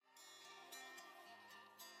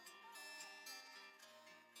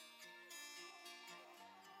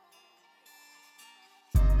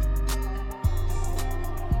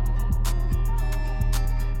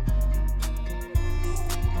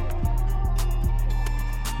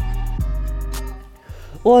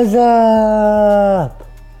What's up?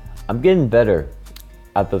 I'm getting better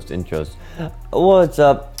at those intros. What's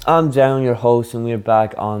up? I'm Dan, your host, and we're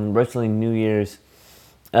back on Wrestling New Year's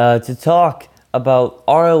to talk about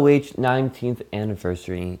ROH 19th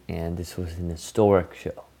anniversary, and this was an historic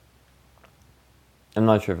show. I'm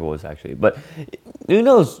not sure if it was actually, but who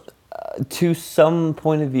knows? To some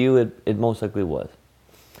point of view, it most likely was.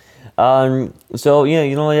 So yeah,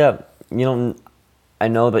 I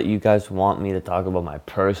know that you guys want me to talk about my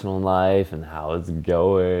personal life and how it's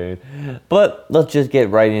going, but let's just get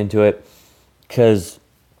right into it, because,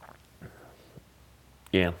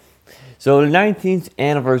 yeah. So the 19th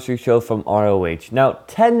anniversary show from ROH. Now,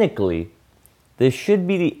 technically, this should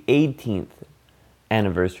be the 18th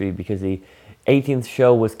anniversary because the 18th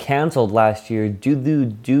show was canceled last year due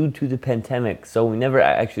to the pandemic, so we never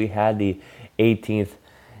actually had the 18th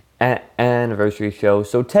anniversary show.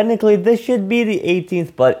 So technically this should be the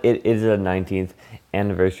 18th, but it is a 19th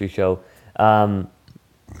anniversary show. So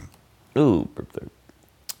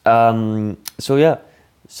yeah,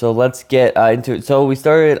 so let's get into it. So we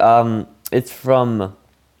started, it's from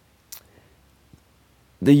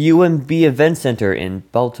the UMB Event Center in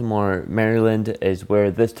Baltimore, Maryland is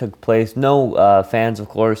where this took place. No fans, of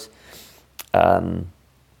course.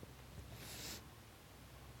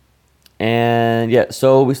 And yeah,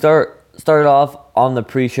 so we started off on the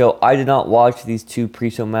pre-show. I did not watch these two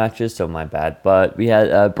pre-show matches, so my bad. But we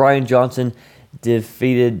had Brian Johnson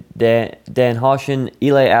defeated Dan Hoshin,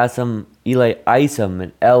 Eli Isom,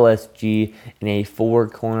 and LSG in a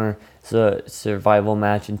four-corner survival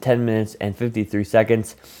match in 10 minutes and 53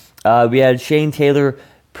 seconds. We had Shane Taylor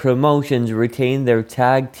Promotions retain their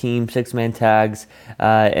tag team six-man tags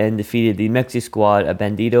and defeated the Mexi Squad,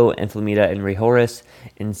 Bandido and Flamita and Rey Horus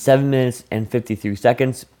in 7 minutes and 53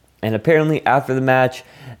 seconds. And apparently after the match,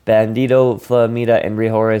 Bandido, Flamita, and Rey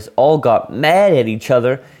Horus all got mad at each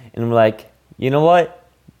other and were like, you know what?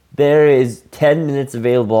 There is 10 minutes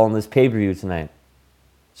available on this pay-per-view tonight,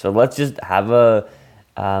 so let's just have a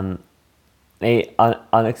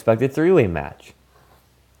unexpected three-way match.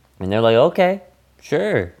 And they're like, okay,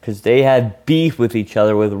 sure, because they had beef with each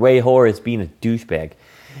other, with Rey Horus being a douchebag.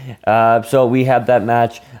 So we have that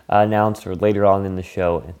match announced for later on in the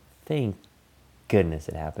show, and thank goodness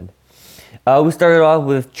it happened. We started off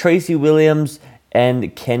with Tracy Williams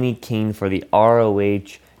and Kenny King for the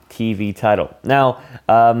ROH TV title. Now,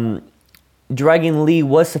 Dragon Lee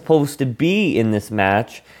was supposed to be in this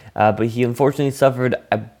match, but he unfortunately suffered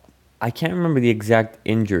I can't remember the exact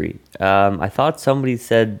injury. I thought somebody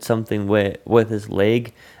said something with his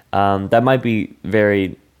leg. That might be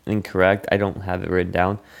very incorrect. I don't have it written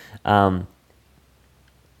down.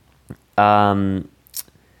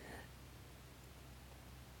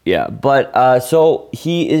 Yeah, but so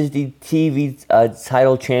he is the TV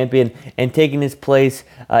title champion, and taking his place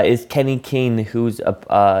is Kenny King, who's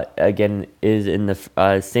again is in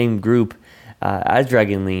the same group as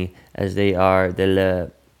Dragon Lee, as they are the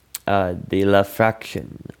La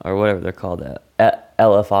Fraction, or whatever they're called,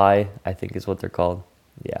 LFI, I think is what they're called.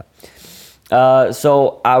 Yeah.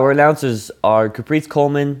 So our announcers are Caprice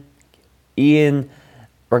Coleman, Ian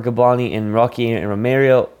Ricaboni, and Rocky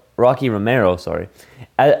Romero. Sorry.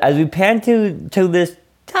 As we pan to this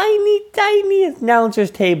tiny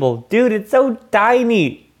announcers table, dude, it's so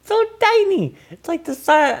tiny. It's like the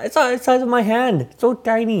size of my hand. It's so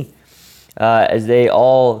tiny. As they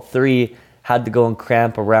all three had to go and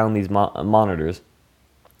cramp around these monitors.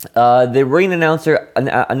 The ring announcer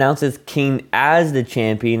announces King as the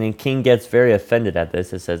champion, and King gets very offended at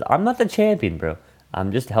this. It says, "I'm not the champion, bro.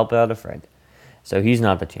 I'm just helping out a friend." So he's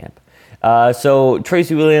not the champ. So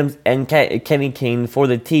Tracy Williams and Kenny King for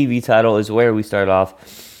the TV title is where we start off.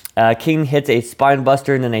 King hits a spine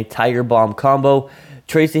buster and then a tiger bomb combo.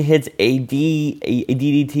 Tracy hits a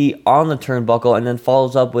DDT on the turnbuckle and then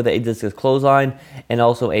follows up with a discus clothesline and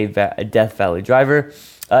also a Death Valley driver.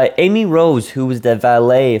 Amy Rose, who was the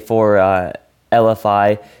valet for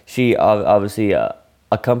LFI, she obviously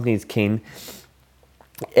accompanies King.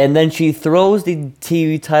 And then she throws the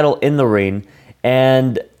TV title in the ring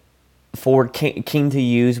and for King to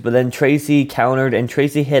use, but then Tracy countered and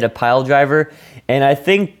Tracy hit a pile driver. And I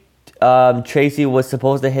think Tracy was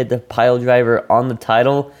supposed to hit the pile driver on the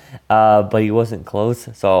title, but he wasn't close.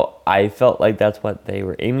 So I felt like that's what they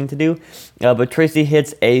were aiming to do. But Tracy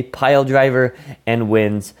hits a pile driver and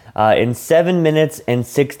wins. In 7 minutes and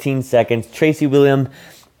 16 seconds, Tracy Williams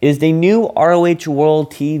is the new ROH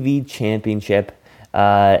World TV Championship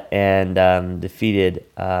and defeated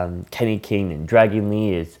Kenny King. And Dragon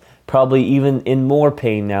Lee is probably even in more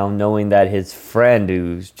pain now, knowing that his friend,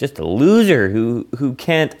 who's just a loser, who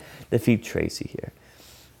can't defeat Tracy here.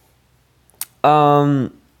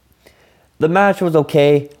 The match was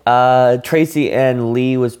okay. Tracy and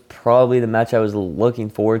Lee was probably the match I was looking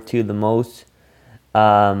forward to the most.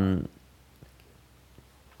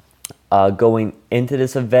 Going into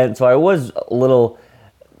this event, so I was a little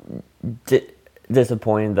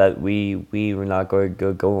disappointed that we were not going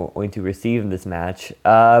to receive this match.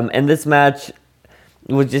 And this match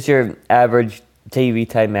was just your average TV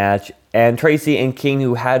type match. And Tracy and King,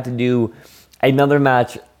 who had to do another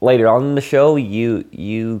match later on in the show,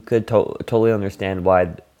 you could totally understand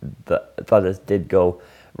why thought this did go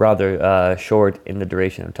rather short in the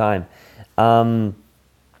duration of time.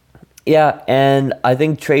 Yeah, and I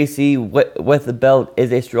think Tracy with the belt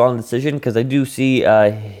is a strong decision because I do see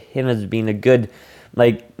him as being a good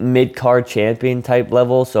like mid-card champion type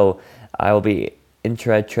level. So I will be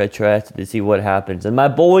interested to see what happens. And my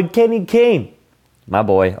boy Kenny King, my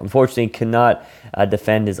boy, unfortunately cannot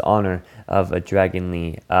defend his honor of a Dragon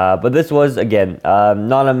Lee. But this was again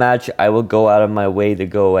not a match I will go out of my way to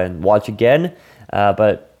go and watch again.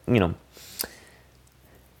 But you know,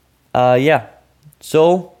 yeah.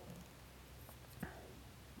 So.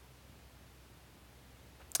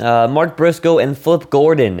 Mark Briscoe and Flip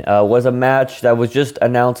Gordon was a match that was just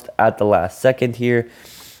announced at the last second here.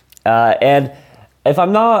 And if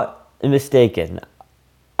I'm not mistaken,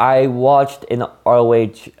 I watched an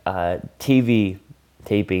ROH TV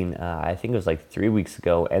taping, I think it was like 3 weeks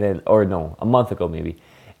ago, and then, or no, a month ago maybe.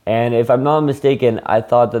 And if I'm not mistaken, I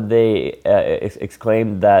thought that they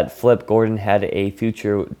exclaimed that Flip Gordon had a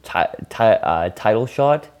future title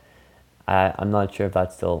shot. I'm not sure if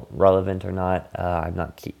that's still relevant or not. I'm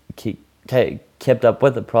not kept up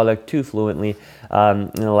with the product too fluently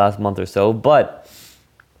in the last month or so. But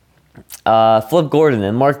Flip Gordon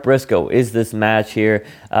and Mark Briscoe is this match here.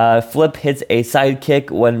 Flip hits a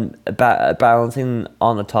sidekick when balancing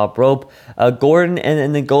on the top rope. Gordon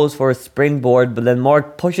and then goes for a springboard, but then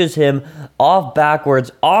Mark pushes him off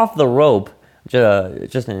backwards off the rope.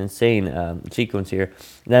 Just an insane sequence here.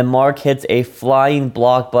 Then Mark hits a flying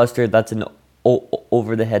blockbuster. That's an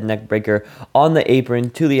over-the-head neck breaker on the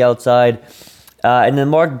apron to the outside. And then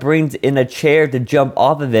Mark brings in a chair to jump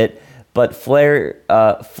off of it, but Flip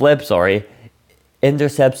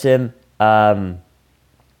intercepts him. And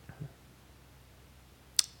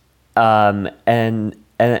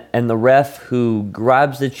the ref, who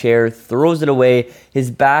grabs the chair, throws it away.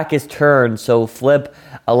 His back is turned, so Flip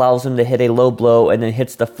allows him to hit a low blow and then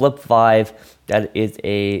hits the Flip 5. That is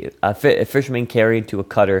a fisherman carry into a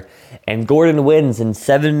cutter. And Gordon wins in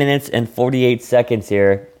 7 minutes and 48 seconds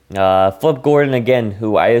here. Flip Gordon, again,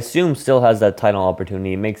 who I assume still has that title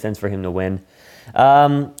opportunity. It makes sense for him to win.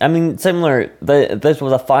 I mean, similar. This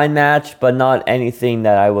was a fine match, but not anything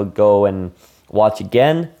that I would go and watch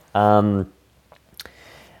again.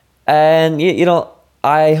 And, you know,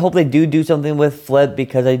 I hope they do something with Flip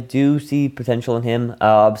because I do see potential in him.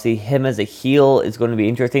 Obviously, him as a heel is going to be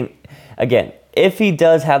interesting. Again, if he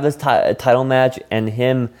does have this title match and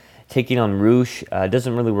him taking on Roosh,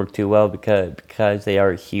 doesn't really work too well because they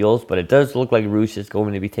are heels. But it does look like Roosh is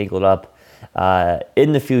going to be tangled up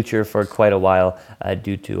in the future for quite a while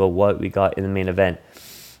due to what we got in the main event.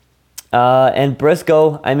 And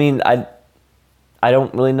Briscoe, I mean, I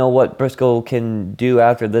don't really know what Briscoe can do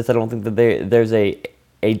after this. I don't think that there's a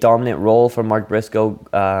dominant role for Mark Briscoe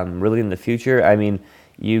really in the future. I mean,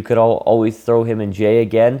 you could always throw him and Jay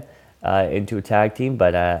again into a tag team,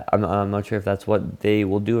 but I'm not sure if that's what they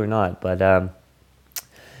will do or not. But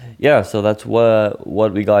yeah, so that's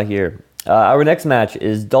what we got here. Our next match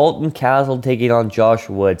is Dalton Castle taking on Josh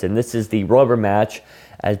Woods, and this is the rubber match,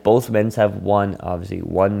 as both men have won, obviously,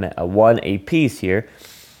 one apiece here.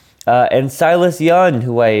 And Silas Young,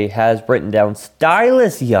 who has written down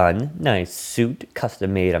Stylus Young, nice suit,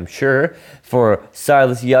 custom made, I'm sure, for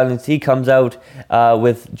Silas Young, as he comes out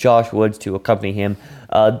with Josh Woods to accompany him.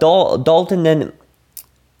 Dalton then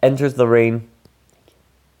enters the ring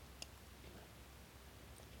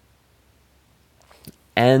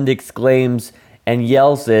and exclaims and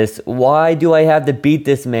yells this, "Why do I have to beat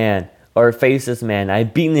this man or face this man?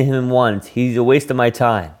 I've beaten him once. He's a waste of my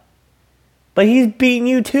time." But he's beating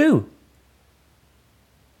you too.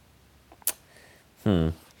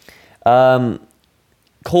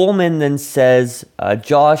 Coleman then says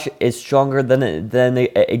Josh is stronger than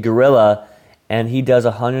a gorilla, and he does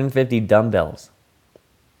 150 dumbbells.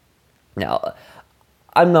 Now,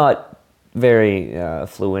 I'm not very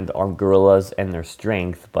fluent on gorillas and their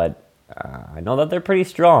strength, but I know that they're pretty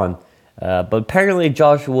strong. But apparently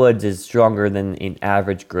Josh Woods is stronger than an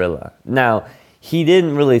average gorilla. Now, he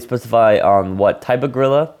didn't really specify on what type of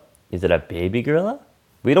gorilla. Is it a baby gorilla?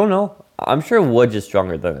 We don't know. I'm sure Woods is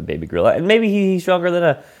stronger than a baby gorilla. And maybe he's stronger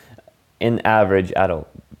than an average adult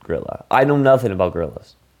gorilla. I know nothing about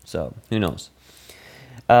gorillas, so who knows.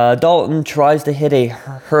 Dalton tries to hit a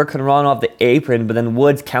Hurricane Run off the apron, but then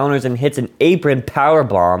Woods counters and hits an apron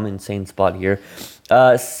powerbomb. Insane spot here.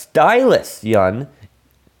 Stylus Yun,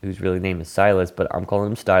 whose really name is Silas, but I'm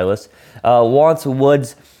calling him Stylus, wants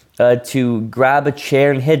Woods to grab a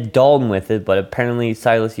chair and hit Dalton with it, but apparently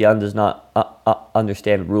Silas Yun does not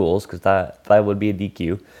understand rules, because that would be a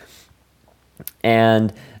DQ.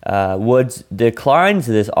 And Woods declines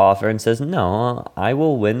this offer and says, no, I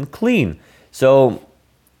will win clean. So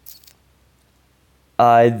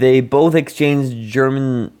they both exchange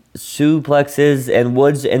German suplexes, and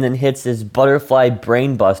Woods and then hits this butterfly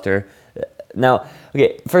brainbuster. Now,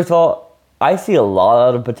 okay, first of all, I see a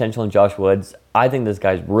lot of potential in Josh Woods. I think this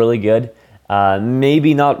guy's really good.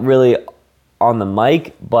 Maybe not really on the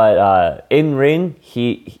mic, but in ring,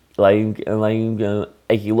 he looks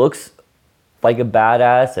like a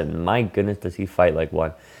badass, and my goodness, does he fight like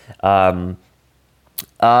one.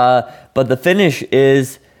 But the finish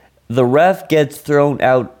is the ref gets thrown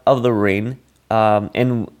out of the ring,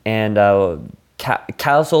 and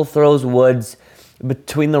Castle throws Woods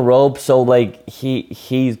between the ropes, so like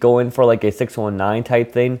he's going for like a 619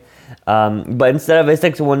 type thing. But instead of a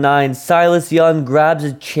 619, Silas Young grabs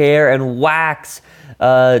a chair and whacks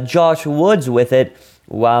Josh Woods with it,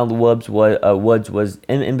 while Woods was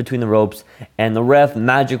in between the ropes, and the ref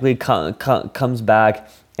magically comes back,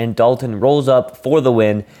 and Dalton rolls up for the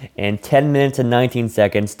win in 10 minutes and 19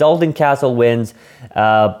 seconds. Dalton Castle wins,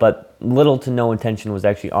 but little to no intention was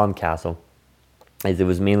actually on Castle, as it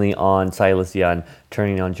was mainly on Silas Young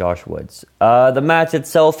turning on Josh Woods. The match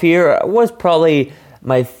itself here was probably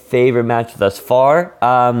my favorite match thus far.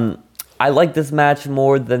 I like this match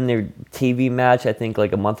more than their TV match, I think,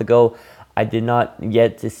 like a month ago. I did not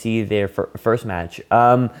yet to see their first match.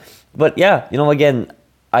 But yeah, again,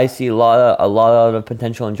 I see a lot of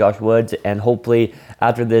potential in Josh Woods, and hopefully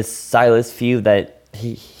after this Silas feud that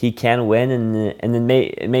he can win and then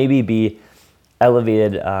maybe be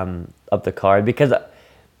elevated up the card, because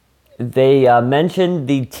they mentioned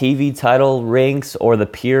the TV title ranks or the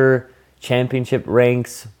Pure Championship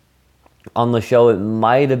ranks on the show. It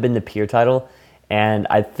might have been the Pure title, and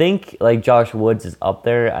I think like Josh Woods is up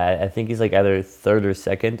there. I think he's like either third or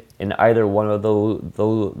second in either one of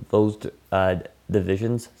those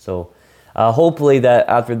divisions. So hopefully that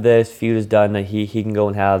after this feud is done, that he can go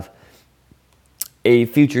and have a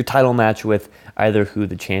future title match with either who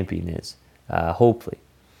the champion is. Hopefully.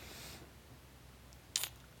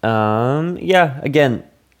 Yeah, again,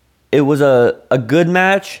 it was a good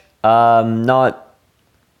match. Not,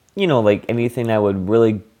 like anything I would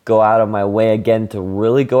really go out of my way again to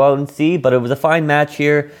really go out and see, but it was a fine match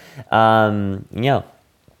here. Yeah.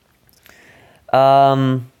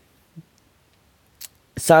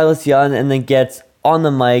 Silas Young and then gets on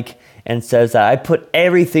the mic and says that I put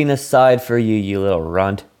everything aside for you, you little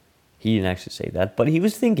runt. He didn't actually say that, but he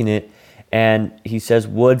was thinking it. And he says,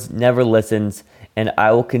 Woods never listens, and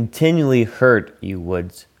I will continually hurt you,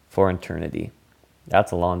 Woods, for eternity.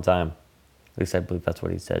 That's a long time. At least I believe that's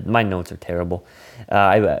what he said. My notes are terrible.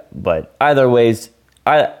 But anyways,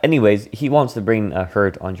 he wants to bring a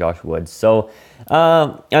hurt on Josh Woods. So,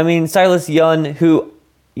 Silas Young, who,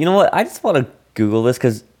 you know what? I just want to Google this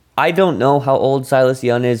because I don't know how old Silas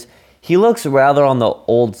Young is. He looks rather on the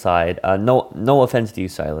old side. No offense to you,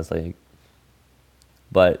 Silas.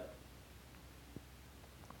 But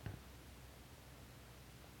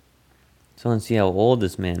so let's see how old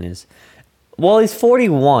this man is. Well, he's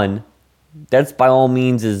 41. That's by all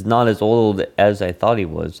means is not as old as I thought he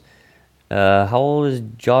was. How old is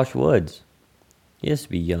Josh Woods? He has to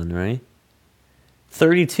be young, right?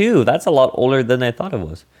 32. That's a lot older than I thought it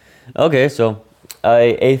was. Okay, so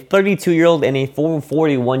a 32-year-old and a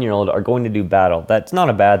 41-year-old are going to do battle. That's not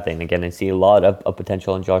a bad thing. Again, I see a lot of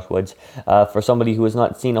potential in Josh Woods for somebody who has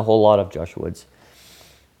not seen a whole lot of Josh Woods.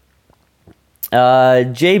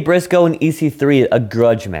 Jay Briscoe and EC3, a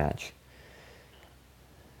grudge match.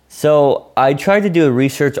 So I tried to do a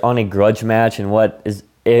research on a grudge match and what is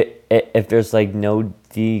if there's like no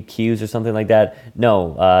DQs or something like that.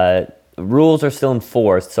 No, rules are still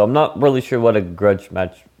enforced, so I'm not really sure what a grudge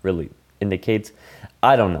match really indicates.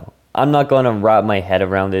 I don't know. I'm not going to wrap my head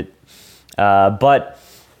around it. But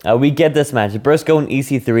we get this match, Briscoe and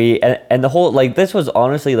EC3, and the whole, this was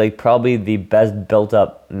honestly, probably the best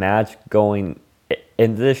built-up match going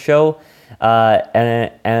into this show.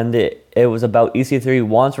 And it was about EC3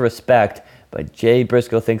 wants respect, but Jay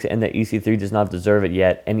Briscoe thinks and that EC3 does not deserve it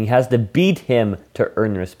yet, and he has to beat him to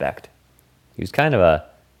earn respect. He was kind of a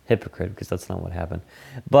hypocrite because that's not what happened.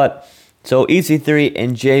 But so EC3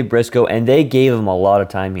 and Jay Briscoe, and they gave him a lot of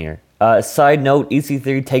time here. Side note,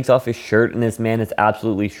 EC3 takes off his shirt and this man is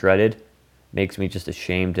absolutely shredded. Makes me just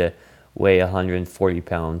ashamed to weigh 140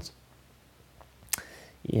 pounds.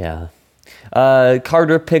 Yeah.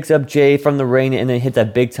 Carter picks up Jay from the ring and then hits a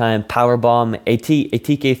big time power bomb. A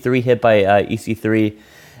TK3 hit by EC3.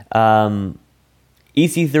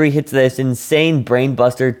 EC3 hits this insane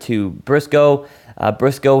brainbuster to Briscoe.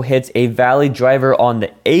 Briscoe hits a Valley driver on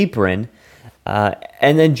the apron.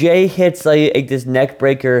 And then Jay hits like this neck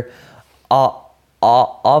breaker off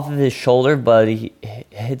of his shoulder, but he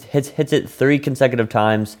hits it 3 consecutive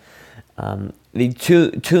times. The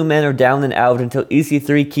two men are down and out until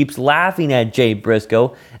EC3 keeps laughing at Jay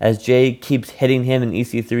Briscoe as Jay keeps hitting him and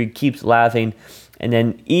EC3 keeps laughing. And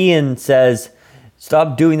then Ian says,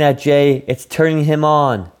 "Stop doing that, Jay. It's turning him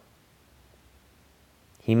on."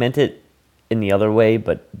 He meant it in the other way,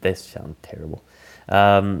 but this sounds terrible.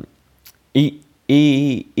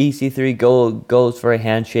 EC3 goes for a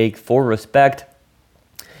handshake for respect,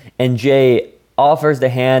 and Jay offers the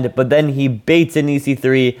hand, but then he baits in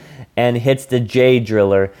EC3 and hits the J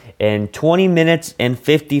Driller in 20 minutes and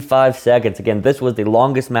 55 seconds. Again, this was the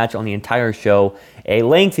longest match on the entire show, a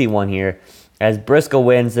lengthy one here, as Briscoe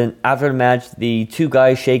wins. And after the match, the two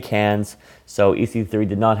guys shake hands, so EC3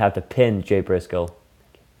 did not have to pin Jay Briscoe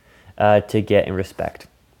to get in respect.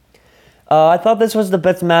 I thought this was the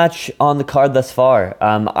best match on the card thus far.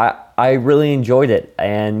 I really enjoyed it,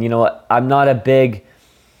 and you know, I'm not a big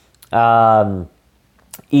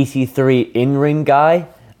EC3 in-ring guy,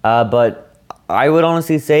 but I would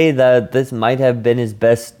honestly say that this might have been his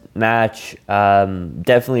best match,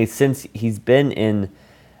 definitely since he's been in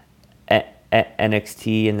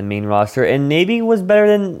NXT in the main roster, and maybe was better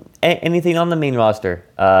than anything on the main roster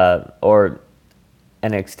or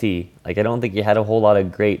NXT. Like, I don't think he had a whole lot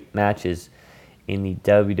of great matches in the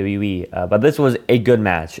WWE, but this was a good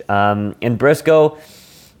match. And Briscoe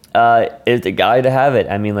is the guy to have it.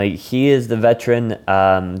 I mean, like, he is the veteran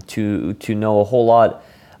to know a whole lot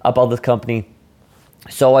about this company.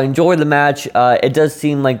 So I enjoyed the match. It does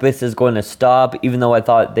seem like this is going to stop, even though I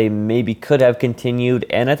thought they maybe could have continued,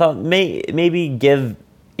 and I thought maybe give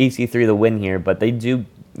EC3 the win here, but they do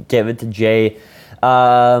give it to Jay.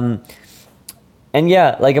 And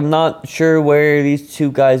yeah, like, I'm not sure where these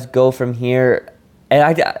two guys go from here.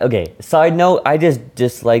 And okay, side note, I just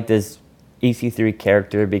dislike this EC3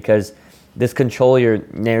 character because this control your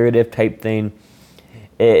narrative type thing,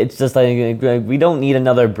 it's just like, we don't need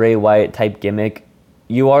another Bray Wyatt type gimmick.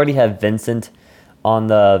 You already have Vincent on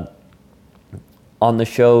the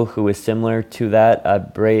show who is similar to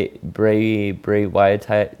that Bray Wyatt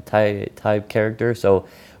type character. So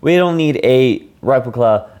we don't need a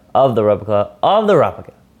replica of the replica of the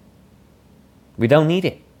replica. We don't need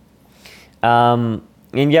it. And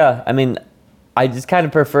yeah, I mean, I just kind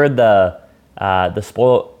of preferred the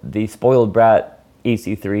spoiled brat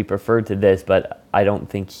EC3 preferred to this, but I don't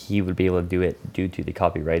think he would be able to do it due to the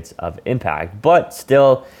copyrights of Impact. But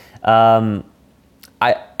still, I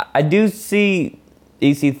do see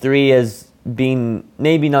EC3 as being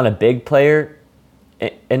maybe not a big player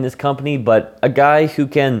in this company, but a guy who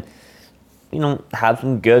can, you know, have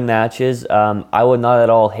some good matches. I would not at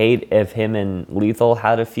all hate if him and Lethal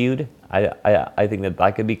had a feud. I think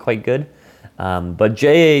that could be quite good. But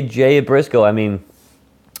Jay Briscoe, I mean,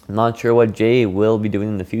 I'm not sure what Jay will be doing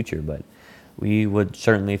in the future, but we would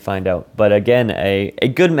certainly find out. But again, a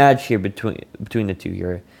good match here between the two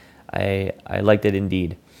here. I liked it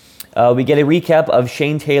indeed. We get a recap of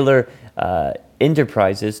Shane Taylor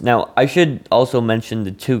Enterprises. Now, I should also mention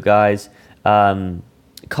the two guys.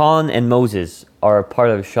 Khan and Moses are part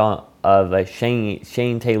of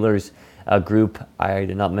Shane Taylor's group. I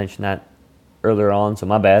did not mention that earlier on, so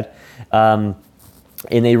my bad. And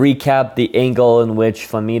they recap the angle in which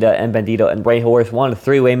Flamita and Bandido and Rey Horus won a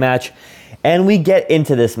 3-way match. And we get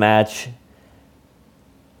into this match.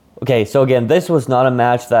 Okay, so again, this was not a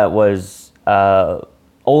match that was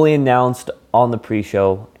only announced on the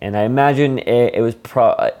pre-show. And I imagine it was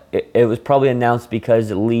probably announced because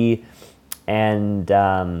Lee and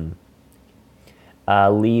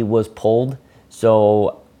Lee was pulled.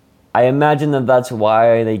 So I imagine that's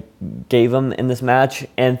why they gave him in this match.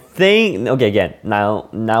 And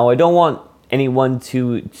now I don't want anyone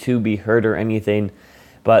to be hurt or anything,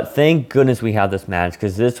 but thank goodness we have this match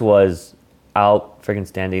because this was out freaking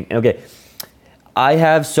standing. And okay, I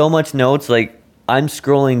have so much notes, like I'm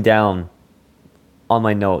scrolling down on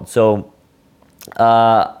my notes, so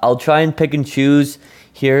I'll try and pick and choose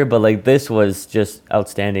here, but like this was just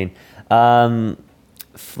outstanding.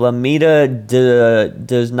 Flamita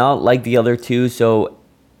does not like the other two,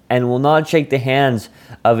 and will not shake the hands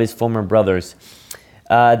of his former brothers.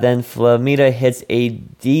 Then Flamita hits a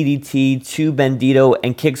DDT to Bandido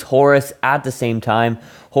and kicks Horus at the same time.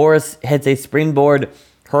 Horus hits a springboard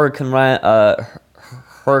Hurricane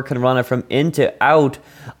Rana from in to out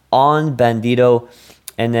on Bandido.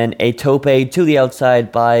 And then a tope to the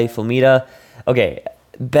outside by Flamita. Okay,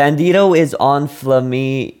 Bandido is on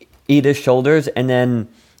Flamita's shoulders and then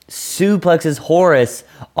suplexes Horus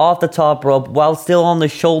off the top rope while still on the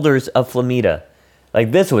shoulders of Flamita.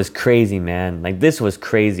 Like, this was crazy, man. Like, this was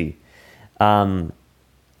crazy.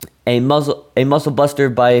 A muscle buster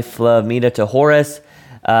by Flamita to Horus.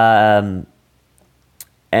 And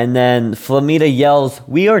then Flamita yells,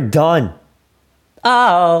 "We are done."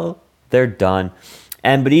 Oh, they're done.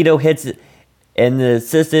 And Bandido hits an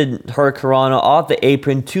assisted Hurricanrana off the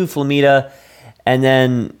apron to Flamita. And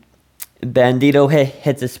then Bandido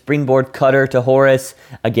hits a springboard cutter to Horus.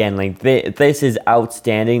 Again, like, this is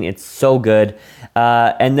outstanding. It's so good.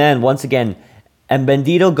 And then, once again, and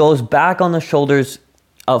Bandido goes back on the shoulders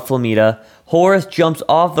of Flamita. Horus jumps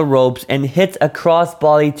off the ropes and hits a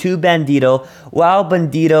crossbody to Bandido while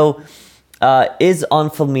Bandido is on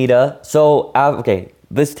Flamita. So, okay,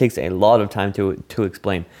 this takes a lot of time to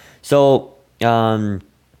explain. So,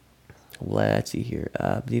 let's see here.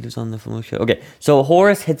 Bandito's on the Flamita show. Okay, so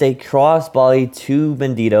Horus hits a crossbody to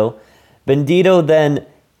Bandido. Bandido then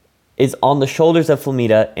is on the shoulders of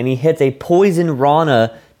Flamita, and he hits a poison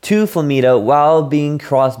Rana to Flamita while being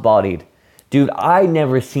crossbodied. Dude, I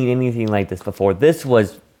never seen anything like this before. This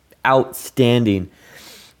was outstanding.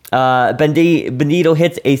 Bandido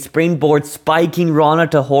hits a springboard spiking Rana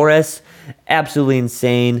to Horus. Absolutely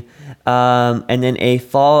insane. And then a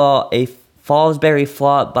Fallsbury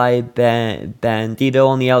flop by Bandido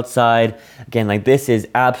on the outside. Again, like, this is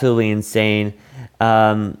absolutely insane.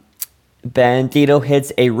 Bandido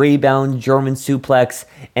hits a rebound German suplex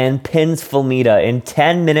and pins Flamita in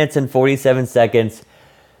 10 minutes and 47 seconds.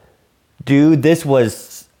 Dude, this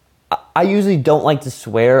was... I usually don't like to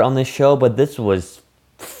swear on this show, but this was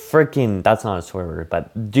freaking... That's not a swear word,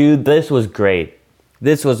 but dude, this was great.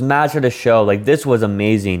 This was match of the show. Like, this was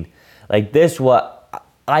amazing. Like, this was...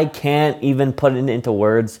 I can't even put it into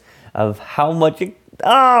words of how much...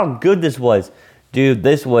 good this was. Dude,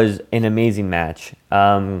 this was an amazing match.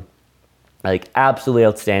 Like, absolutely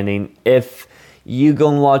outstanding. If you go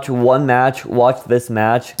and watch one match, watch this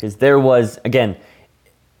match. Because there was, again,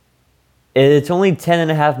 it's only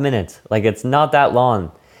 10.5 minutes. Like, it's not that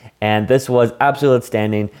long. And this was absolutely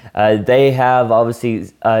outstanding. They have, obviously,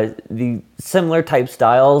 the similar type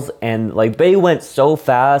styles. And, like, they went so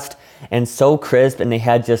fast and so crisp. And they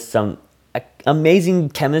had just some amazing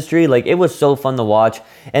chemistry. Like, it was so fun to watch.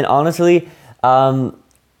 And honestly,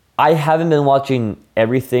 I haven't been watching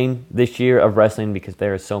everything this year of wrestling because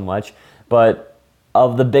there is so much. But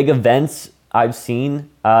of the big events I've seen,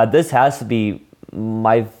 this has to be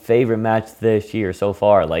my favorite match this year so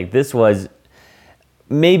far. Like, this was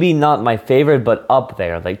maybe not my favorite, but up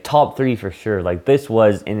there. Like, top 3 for sure. Like, this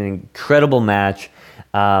was an incredible match.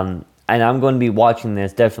 And I'm going to be watching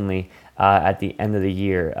this definitely at the end of the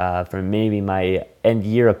year for maybe my end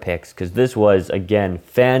year picks. Because this was, again,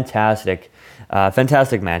 fantastic.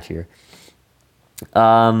 Fantastic match here.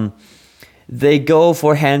 They go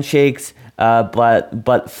for handshakes, but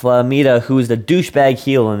Flamita, who's the douchebag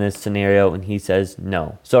heel in this scenario, and he says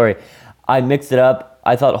no. Sorry, I mixed it up.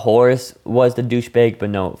 I thought Horus was the douchebag, but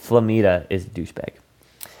no, Flamita is the douchebag.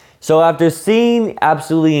 So after seeing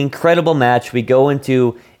absolutely incredible match, we go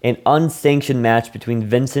into an unsanctioned match between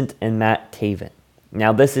Vincent and Matt Taven.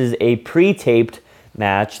 Now, this is a pre-taped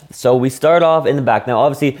match, so we start off in the back. Now,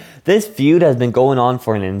 obviously, this feud has been going on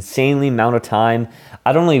for an insanely amount of time.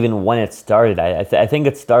 I don't know even when it started. I think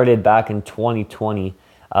it started back in 2020,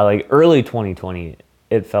 like early 2020,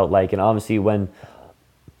 it felt like. And obviously, when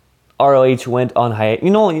ROH went on hiatus,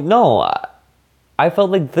 I felt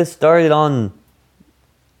like this started on...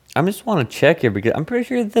 I just want to check here because I'm pretty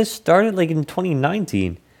sure this started like in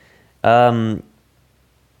 2019. Because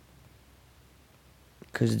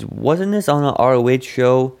wasn't this on an ROH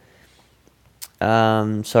show?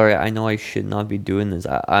 Sorry, I know I should not be doing this.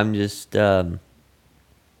 I'm just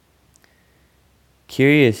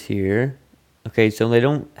curious here. Okay, so they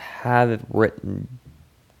don't have it written.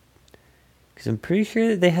 Because I'm pretty sure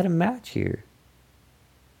that they had a match here.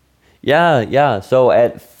 Yeah. So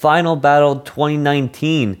at Final Battle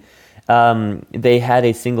 2019, they had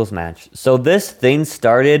a singles match. So this thing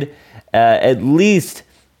started at least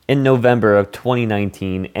in November of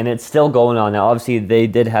 2019, and it's still going on now. Obviously, they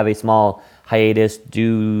did have a small hiatus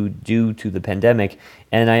due to the pandemic,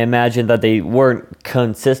 and I imagine that they weren't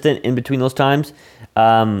consistent in between those times.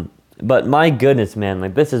 But my goodness, man,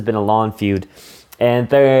 like, this has been a long feud, And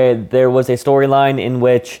there was a storyline in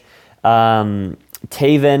which Taven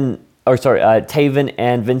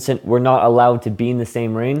and Vincent were not allowed to be in the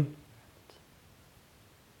same ring.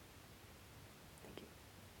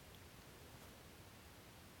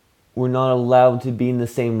 Were not allowed to be in the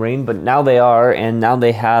same ring, but now they are, and now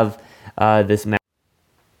they have this match.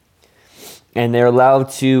 And they're allowed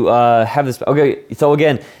to have this. Okay, so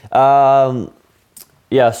again,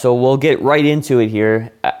 yeah, so we'll get right into it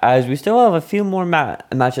here, as we still have a few more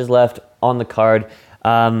matches left on the card.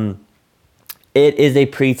 It is a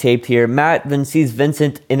pre-taped here. Matt then sees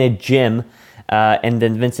Vincent in a gym, and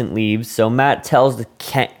then Vincent leaves. So Matt tells the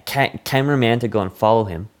cameraman to go and follow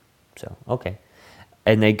him. So, okay.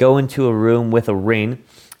 And they go into a room with a ring,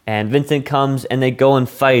 and Vincent comes, and they go and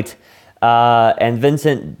fight. And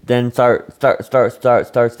Vincent then starts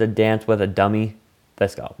to dance with a dummy.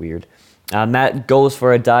 This got weird. Matt goes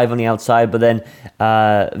for a dive on the outside, but then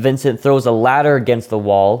Vincent throws a ladder against the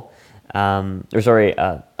wall.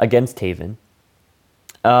 Against Taven.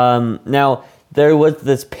 Now, there was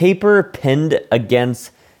this paper pinned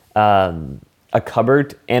against a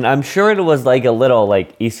cupboard, and I'm sure it was like a little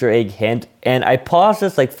like Easter egg hint, and I paused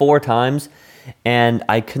this like 4 times, and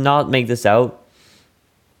I could not make this out.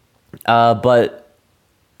 But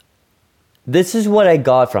this is what I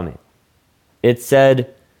got from it. It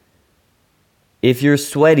said, "If you're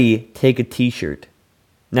sweaty, take a t-shirt."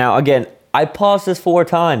 Now, again, I paused this 4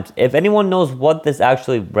 times. If anyone knows what this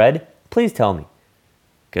actually read, please tell me,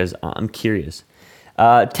 because I'm curious.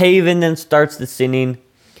 Taven then starts the singing,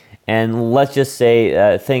 and let's just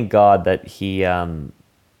say, thank God that he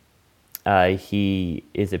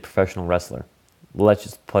is a professional wrestler. Let's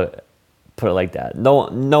just put it like that.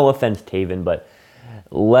 No offense, Taven, but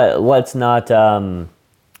let's not.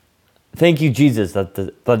 Thank you, Jesus, that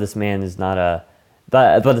this man is not a.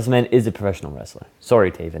 But this man is a professional wrestler.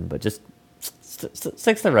 Sorry, Taven, but just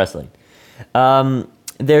stick to wrestling.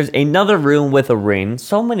 There's another room with a ring.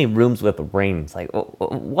 So many rooms with rings. Like,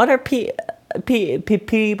 what are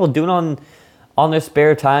people doing on their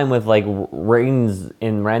spare time with like rings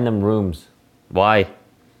in random rooms? Why?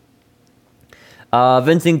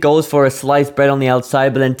 Vincent goes for a sliced bread on the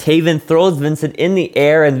outside, but then Taven throws Vincent in the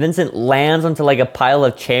air, and Vincent lands onto like a pile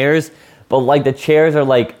of chairs. But like the chairs are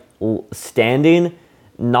like standing,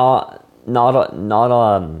 not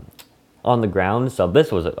on the ground. So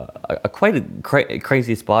this was a quite a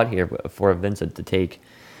crazy spot here for Vincent to take.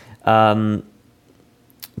 Taven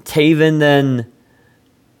then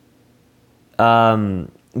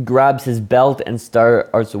grabs his belt and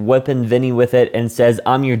starts whipping Vinny with it and says,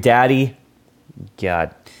 "I'm your daddy."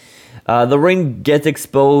 God. The ring gets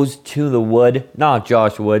exposed to the wood. Not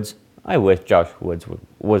Josh Woods. I wish Josh Woods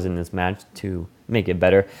was in this match to make it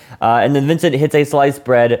better. And then Vincent hits a sliced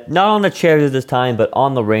bread, not on the chairs this time, but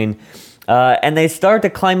on the ring. And they start to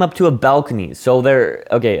climb up to a balcony. So they're,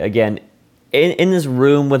 okay, again, in this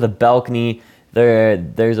room with a balcony,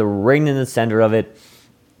 there's a ring in the center of it.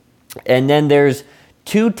 And then there's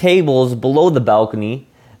 2 tables below the balcony.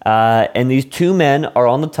 And these 2 men are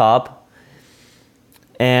on the top.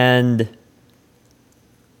 And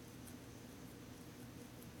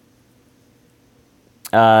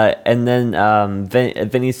then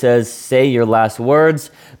Vinny says, "Say your last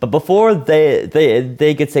words." But before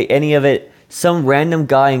they could say any of it, some random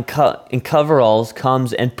guy in coveralls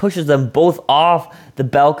comes and pushes them both off the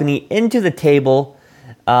balcony into the table.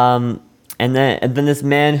 And then this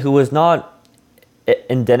man who was not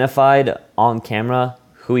identified on camera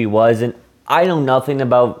who he was, and I know nothing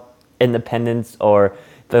about independence or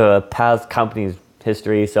the past company's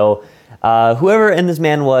history, so whoever in this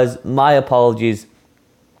man was, my apologies,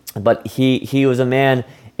 but he was a man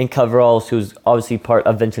in coveralls who's obviously part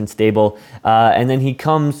of Vincent's stable, and then he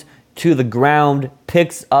comes to the ground,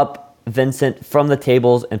 picks up Vincent from the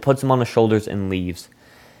tables and puts him on his shoulders and leaves.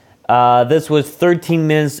 This was 13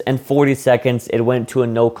 minutes and 40 seconds. It went to a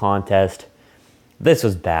no contest. This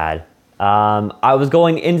was bad. I was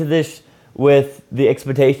going into this with the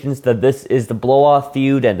expectations that this is the blow-off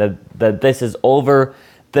feud and that this is over,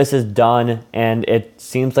 this is done, and it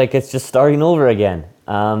seems like it's just starting over again.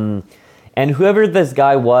 And whoever this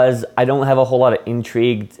guy was, I don't have a whole lot of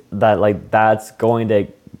intrigue that's going to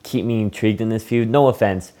keep me intrigued in this feud. No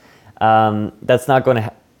offense. That's not going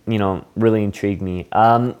to, really intrigue me.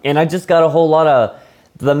 And I just got a whole lot of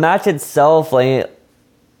the match itself.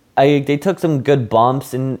 They took some good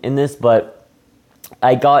bumps in this, but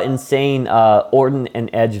I got insane Orton and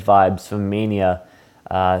Edge vibes from Mania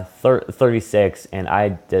 36, and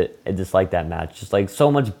I disliked that match. Just like so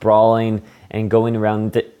much brawling and going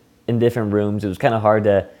around in different rooms. It was kind of hard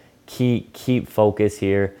to keep focus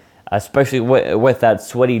here. especially with that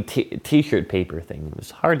sweaty t-shirt paper thing. It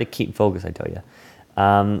was hard to keep focus, I tell you.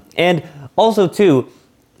 And also, too,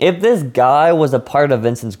 if this guy was a part of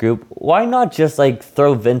Vincent's group, why not just, like,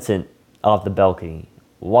 throw Vincent off the balcony?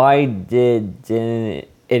 Why didn't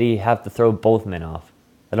he have to throw both men off?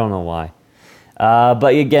 I don't know why.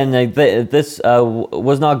 But again, like, this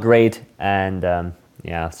was not great, and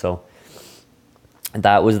yeah, so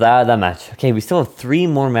that was that match. Okay, we still have 3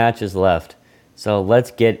 more matches left, so let's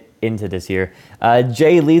get into this here.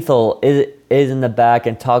 Jay Lethal is in the back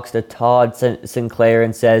and talks to Todd Sinclair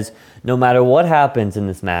and says, no matter what happens in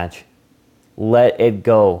this match, let it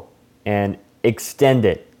go and extend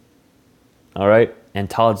it. All right? And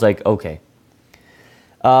Todd's like, okay.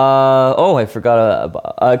 I forgot.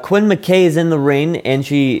 Quinn McKay is in the ring, and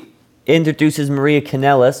she introduces Maria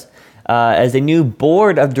Kanellis as a new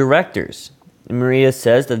board of directors. Maria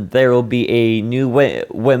says that there will be a new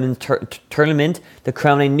women's tournament to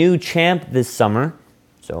crown a new champ this summer.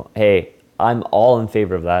 So, hey, I'm all in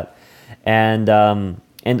favor of that. And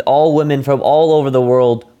all women from all over the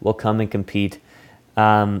world will come and compete.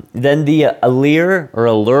 Then the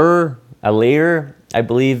Allure, I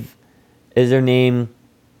believe is their name.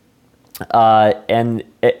 And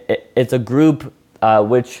it's a group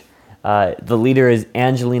which the leader is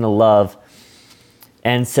Angelina Love,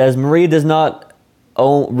 and says Maria does not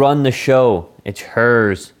run the show, it's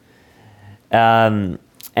hers. And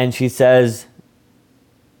she says,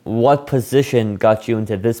 what position got you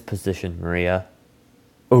into this position, Maria?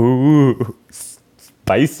 Ooh,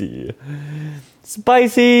 spicy.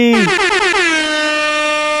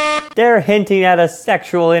 They're hinting at a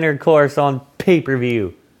sexual intercourse on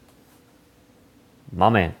pay-per-view. My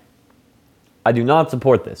man, I do not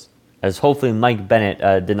support this, as hopefully Mike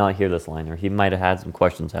Bennett did not hear this line, or he might have had some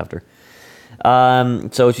questions after.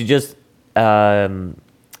 So she just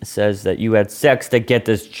says that you had sex to get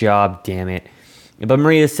this job, damn it. But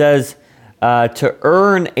Maria says to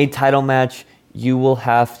earn a title match, you will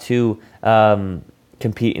have to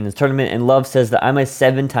compete in this tournament. And Love says that I'm a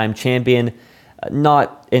 7-time champion,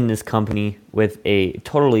 not in this company, with a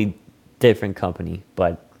totally different company,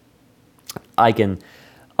 but I can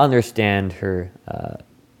understand her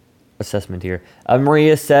assessment here.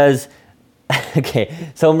 Maria says,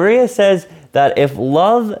 Maria says that if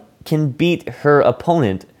Love can beat her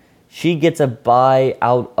opponent, she gets a bye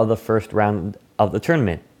out of the first round of the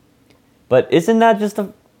tournament. But isn't that just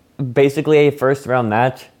basically a first round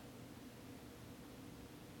match?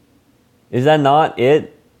 Is that not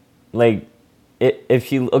it? Like, if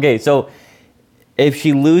she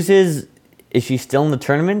loses, is she still in the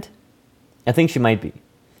tournament? I think she might be.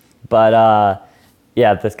 But,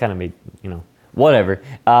 yeah, that's kind of made, whatever.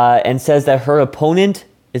 And says that her opponent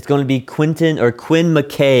is going to be Quinn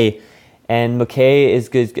McKay. And McKay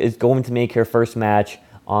is going to make her first match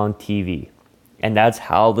on TV. And that's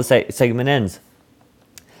how the segment ends.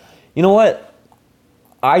 You know what?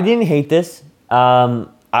 I didn't hate this. I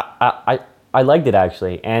liked it,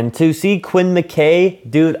 actually. And to see Quinn McKay,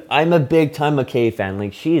 dude, I'm a big-time McKay fan.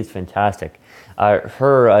 Like, she is fantastic.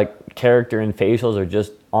 Her character and facials are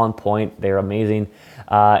just on point. They're amazing.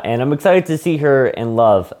 And I'm excited to see her and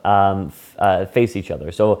Love face each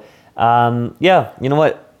other. So, yeah, you know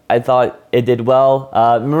what? I thought it did well.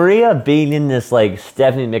 Maria being in this, like,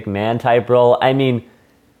 Stephanie McMahon type role, I mean,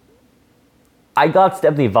 I got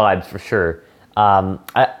Stephanie vibes for sure. I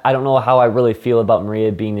don't know how I really feel about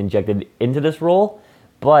Maria being injected into this role,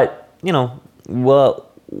 but, well,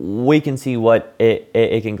 we can see what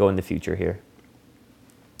it can go in the future here.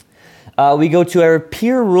 We go to our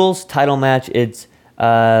Pure Rules title match. It's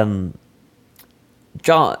Johnathan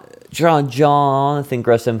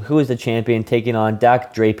Gresham, who is the champion, taking on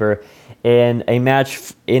Draper in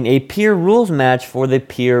a Pure Rules match for the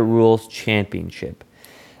Pure Rules Championship.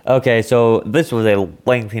 Okay, so this was a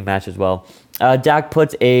lengthy match as well. Dak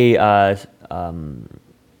puts a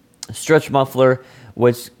stretch muffler,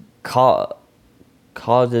 which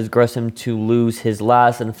causes Gresham to lose his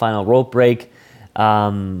last and final rope break.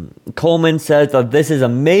 Coleman says that this is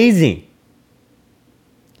amazing.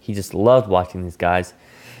 He just loved watching these guys.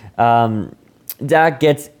 Dak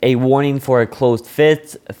gets a warning for a closed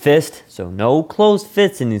fist, so no closed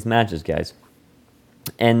fists in these matches, guys.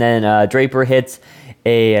 And then Draper hits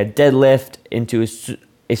a deadlift into a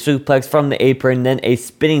suplex from the apron, then a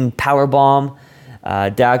spinning powerbomb.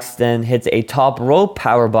 Dax then hits a top rope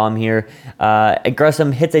powerbomb here.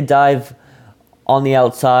 Gresham hits a dive on the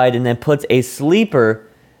outside and then puts a sleeper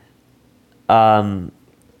hold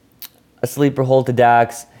to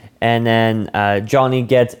Dax. And then Johnny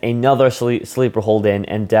gets another sleeper hold in,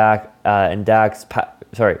 and Dak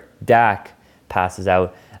passes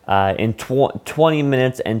out. in 20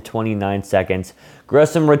 minutes and 29 seconds.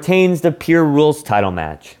 Gresham retains the Pure Rules title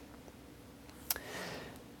match.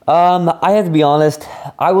 I have to be honest,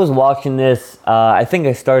 I was watching this, I think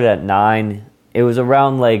I started at 9. It was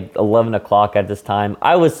around like 11 o'clock at this time.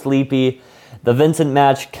 I was sleepy. The Vincent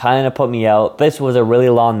match kind of put me out. This was a really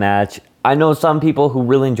long match. I know some people who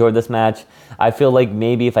really enjoyed this match. I feel like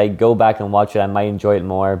maybe if I go back and watch it, I might enjoy it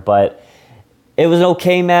more. But it was an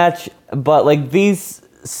okay match. But like these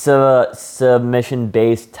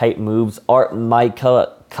submission-based type moves aren't my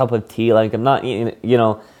cup of tea. Like I'm not,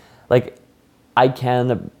 like I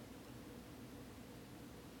can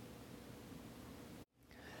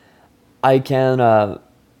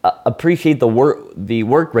appreciate the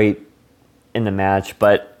work rate in the match,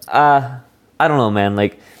 but I don't know, man.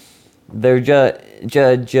 Like they're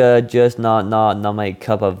just not my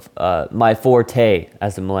cup of my forte,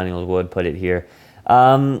 as the millennials would put it here.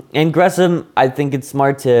 And Gresham, I think it's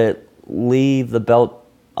smart to leave the belt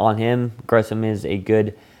on him. Gresham is a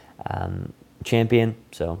good champion,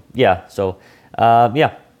 so yeah.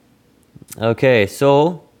 Okay,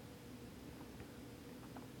 so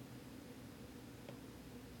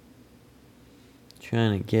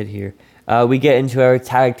trying to get here. We get into our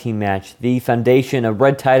tag team match. The foundation of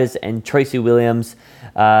Red Titus and Tracy Williams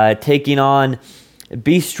taking on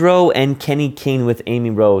Bistro and Kenny King with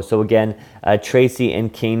Amy Rose. So again, Tracy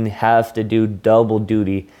and King have to do double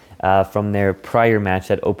duty from their prior match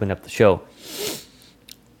that opened up the show.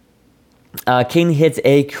 King hits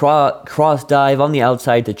a cross dive on the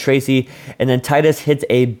outside to Tracy, and then Titus hits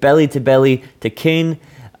a belly to belly to King.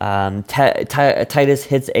 Titus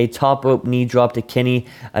hits a top rope knee drop to Kenny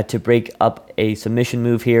to break up a submission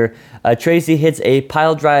move here. Tracy hits a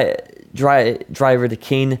pile driver to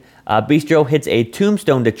King. Bistro hits a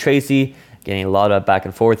tombstone to Tracy. Getting a lot of back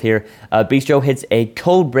and forth here. Bistro hits a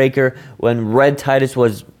code breaker when Red Titus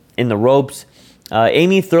was in the ropes.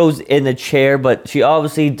 Amy throws in the chair, but she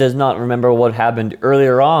obviously does not remember what happened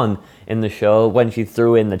earlier on in the show when she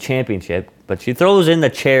threw in the championship. But she throws in the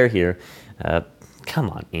chair here.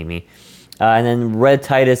 Come on, Amy. And then Red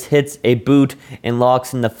Titus hits a boot and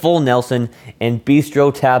locks in the full Nelson, and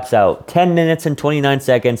Bistro taps out. 10 minutes and 29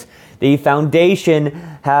 seconds. The Foundation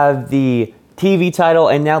have the TV title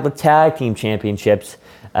and now the Tag Team Championships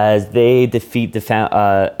as they defeat the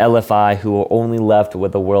LFI, who are only left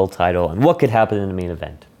with the world title. And what could happen in the main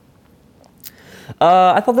event?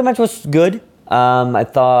 I thought the match was good. I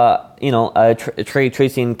thought,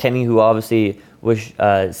 Tracy and Kenny, who obviously was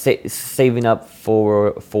saving up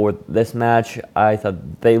for this match, I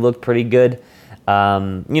thought they looked pretty good.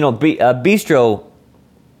 Bistro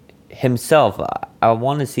himself, I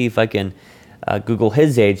want to see if I can Google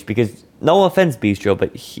his age, because no offense, Bistro,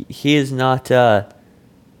 but he is not a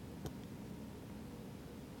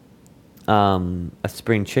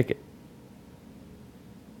spring chicken.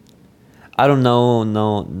 I don't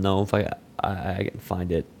know if I can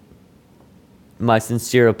find it. My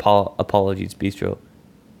sincere apologies, Bistro.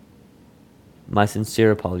 My sincere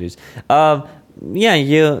apologies. You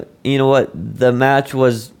know what? The match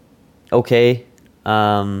was okay.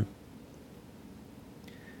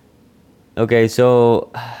 Okay,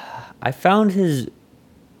 so I found his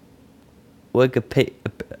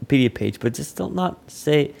Wikipedia page, but just don't not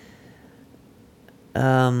say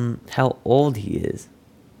how old he is.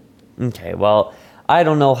 Okay, well, I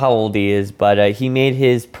don't know how old he is, but he made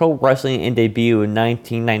his pro wrestling debut in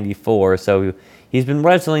 1994, so he's been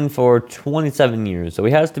wrestling for 27 years, so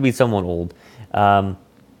he has to be somewhat old. But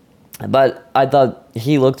I thought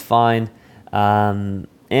he looked fine. And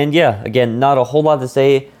yeah, again, not a whole lot to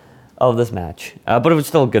say of this match, but it was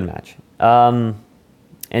still a good match. And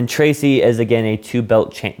Tracy is, again, a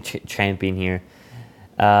 2-belt champion here.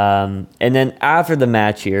 And then after the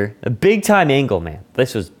match here, a big-time angle, man.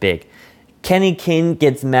 This was big. Kenny King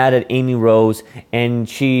gets mad at Amy Rose, and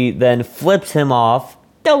she then flips him off.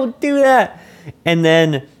 Don't do that! And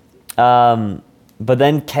then, but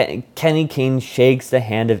then Kenny King shakes the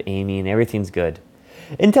hand of Amy, and everything's good.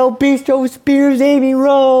 Until Bistro spears Amy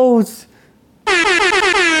Rose!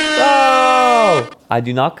 Oh! I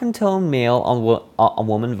do not condone male on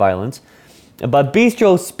woman violence, but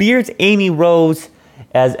Bistro spears Amy Rose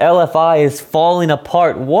as LFI is falling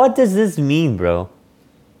apart. What does this mean, bro?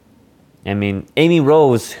 I mean, Amy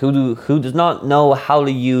Rose, who does not know how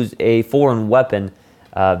to use a foreign weapon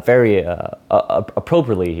very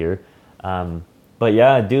appropriately here. But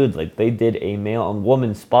yeah, dude, like they did a male on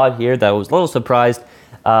woman spot here that I was a little surprised.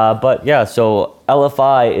 But yeah, so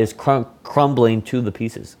LFI is crumbling to the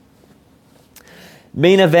pieces.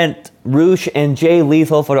 Main event, Roosh and Jay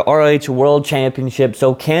Lethal for the ROH World Championship.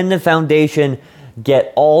 So can the Foundation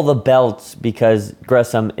get all the belts because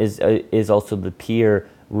Gresham is also the peer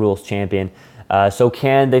rules champion. So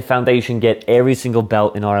can the Foundation get every single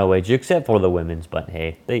belt in ROH except for the women's? But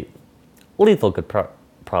hey, Lethal could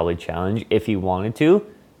probably challenge if he wanted to.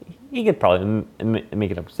 He could probably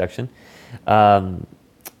make it up section.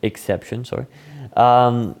 Exception, sorry.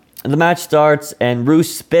 The match starts and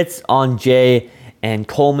Roos spits on Jay and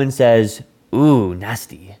Coleman says, "Ooh,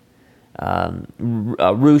 nasty."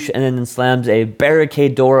 Roosh and then slams a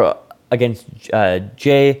barricade door against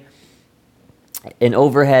Jay. An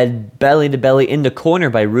overhead belly to belly in the corner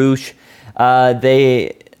by Roosh.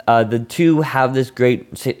 The two have this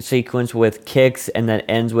great sequence with kicks and then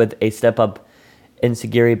ends with a step up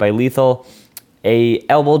enziguri by Lethal. A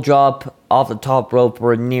elbow drop off the top rope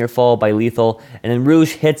for a near fall by Lethal, and then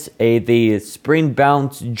Roosh hits the spring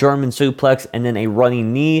bounce German suplex and then a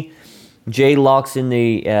running knee. Jay locks in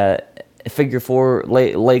the figure four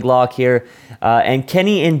leg lock here, and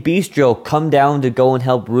Kenny and Bistro come down to go and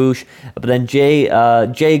help Roosh, but then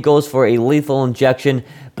Jay goes for a lethal injection,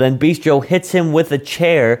 but then Bistro hits him with a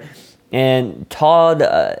chair, and Todd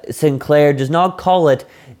Sinclair does not call it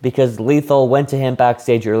because Lethal went to him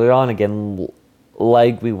backstage earlier on again,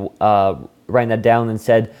 like we ran that down and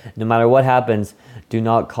said, no matter what happens, do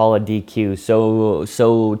not call a DQ.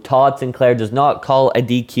 So Todd Sinclair does not call a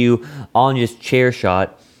DQ on his chair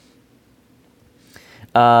shot.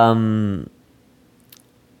 And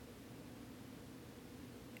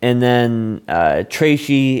then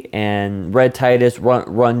Tracy and Red Titus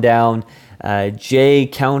run down. Jay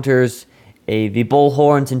counters the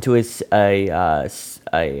bullhorns into a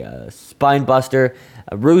spine buster.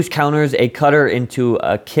 Rouge counters a cutter into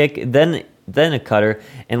a kick, then a cutter,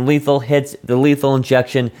 and Lethal hits the lethal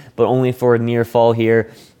injection, but only for a near fall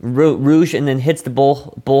here. Rouge and then hits the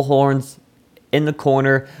bullhorns in the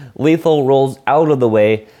corner. Lethal rolls out of the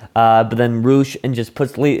way, but then Rouge and just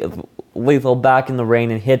puts Lethal back in the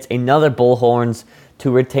ring and hits another bullhorns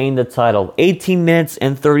to retain the title. 18 minutes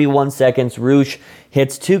and 31 seconds. Rouge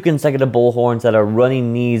hits 2 consecutive bullhorns that are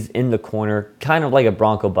running knees in the corner, kind of like a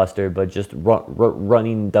Bronco Buster, but just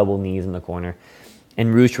running double knees in the corner.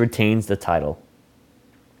 And Rouge retains the title.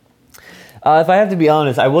 If I have to be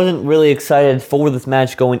honest, I wasn't really excited for this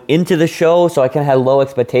match going into the show, so I kind of had low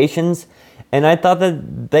expectations. And I thought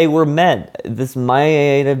that they were met. This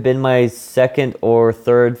might have been my second or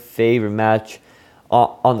third favorite match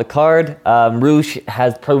on the card. Rouge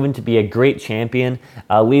has proven to be a great champion.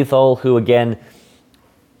 Lethal, who again,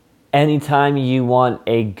 anytime you want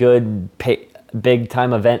a good big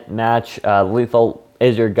time event match, Lethal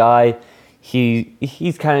is your guy.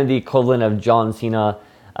 He's kind of the equivalent of John Cena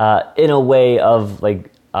in a way of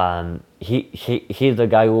like he's the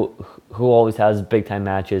guy who always has big time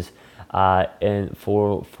matches and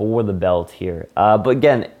for the belt here. But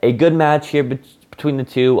again, a good match here between the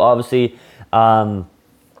two. Obviously, I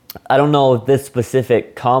don't know if this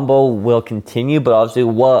specific combo will continue, but obviously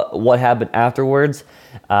what happened afterwards,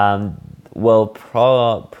 we'll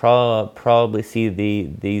probably see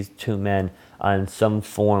these two men in some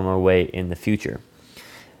form or way in the future.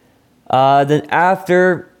 Then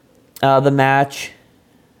after the match,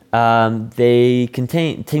 they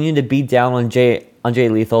continue to beat down on Jay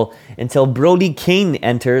Lethal until Brody King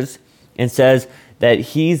enters and says that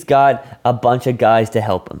he's got a bunch of guys to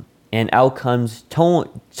help him. And out comes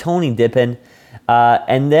Tony Dippin.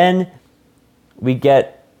 And then we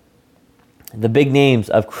get the big names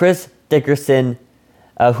of Chris Dickerson,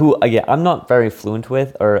 who, again, I'm not very fluent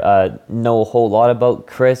with or know a whole lot about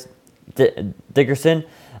Chris Dickerson.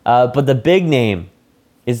 But the big name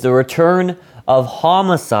is the return of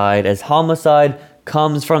Homicide, as Homicide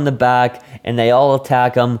comes from the back and they all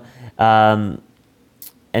attack him.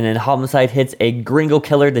 And then Homicide hits a Gringo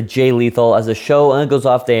Killer to Jay Lethal as the show goes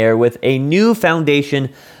off the air with a new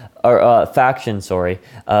faction, of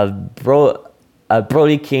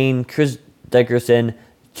Brody King, Chris Dickerson,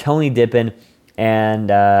 Tony Dippin, and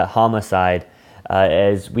Homicide,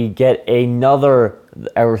 as we get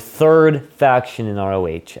our third faction in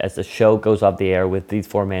ROH as the show goes off the air with these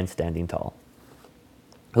 4 men standing tall.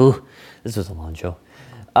 Ooh, this was a long show.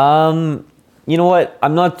 You know what?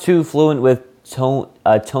 I'm not too fluent with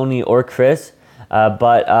Tony or Chris,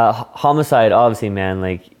 but Homicide, obviously, man,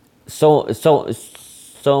 like so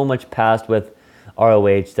much past with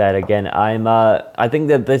ROH that again, I think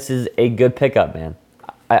that this is a good pickup, man.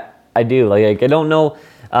 I do like I don't know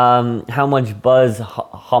how much buzz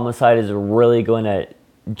Homicide is really going to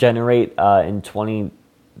generate in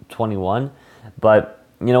 2021, but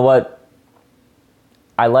you know what?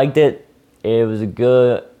 I liked it. It was a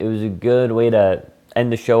good way to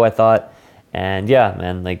end the show, I thought. And yeah,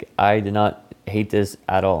 man, like I did not hate this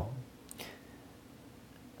at all.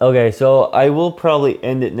 Okay, so I will probably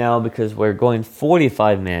end it now because we're going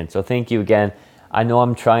 45 minutes. So thank you again. I know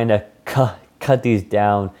I'm trying to cut these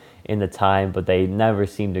down in the time, but they never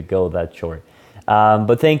seem to go that short.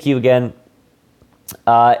 But thank you again.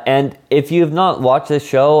 And if you have not watched this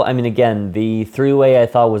show, I mean, again, the three-way I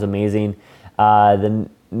thought was amazing. The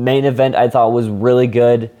main event I thought was really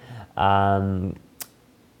good.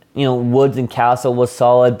 Woods and Castle was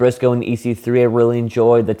solid. Briscoe and EC3 I really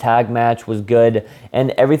enjoyed. The tag match was good.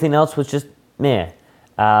 And everything else was just meh.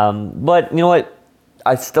 But you know what?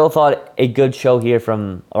 I still thought a good show here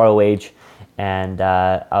from ROH. And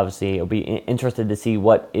obviously, I'll be interested to see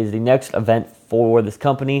what is the next event for this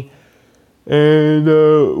company. And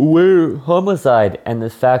where Homicide and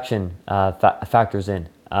this faction factors in.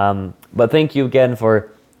 But thank you again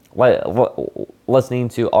for listening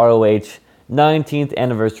to ROH 19th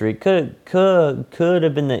anniversary. Could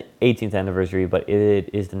have been the 18th anniversary, but it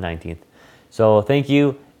is the 19th. So thank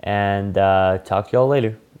you, and talk to y'all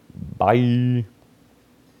later. Bye.